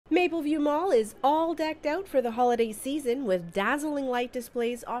Mapleview Mall is all decked out for the holiday season with dazzling light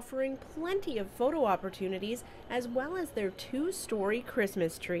displays offering plenty of photo opportunities as well as their two-story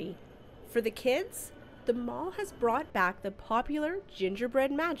Christmas tree. For the kids, the mall has brought back the popular Gingerbread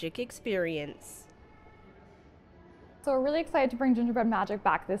Magic experience. So we're really excited to bring Gingerbread Magic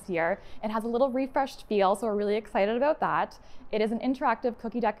back this year. It has a little refreshed feel, so we're really excited about that. It is an interactive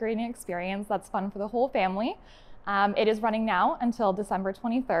cookie decorating experience that's fun for the whole family. It is running now until December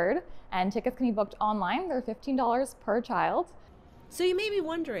 23rd, and tickets can be booked online. They're $15 per child. So you may be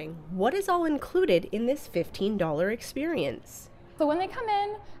wondering, what is all included in this $15 experience? So when they come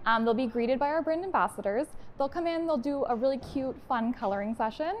in, they'll be greeted by our brand ambassadors. They'll come in, they'll do a really cute, fun coloring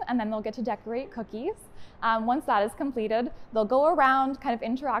session, and then they'll get to decorate cookies. Once that is completed, they'll go around, kind of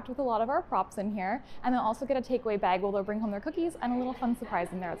interact with a lot of our props in here, and they'll also get a takeaway bag where they'll bring home their cookies and a little fun surprise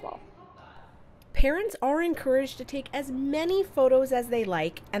in there as well. Parents are encouraged to take as many photos as they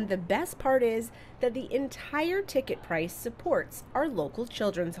like, and the best part is that the entire ticket price supports our local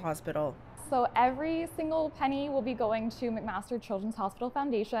children's hospital. So every single penny will be going to McMaster Children's Hospital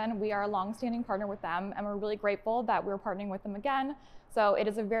Foundation. We are a long-standing partner with them, and we're really grateful that we're partnering with them again. So it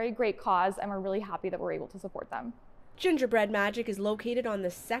is a very great cause, and we're really happy that we're able to support them. Gingerbread Magic is located on the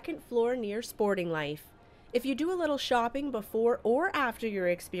second floor near Sporting Life. If you do a little shopping before or after your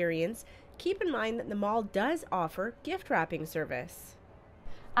experience, keep in mind that the mall does offer gift wrapping service.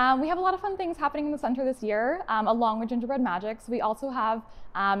 We have a lot of fun things happening in the center this year, along with Gingerbread Magic. So we also have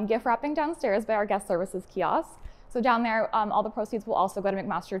gift wrapping downstairs by our guest services kiosk. So down there, all the proceeds will also go to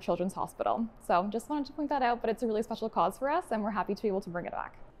McMaster Children's Hospital. So just wanted to point that out, but it's a really special cause for us, and we're happy to be able to bring it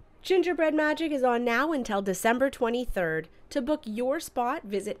back. Gingerbread Magic is on now until December 23rd. To book your spot,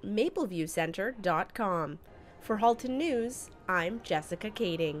 visit mapleviewcenter.com. For Halton News, I'm Jessica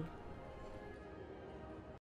Kaitting.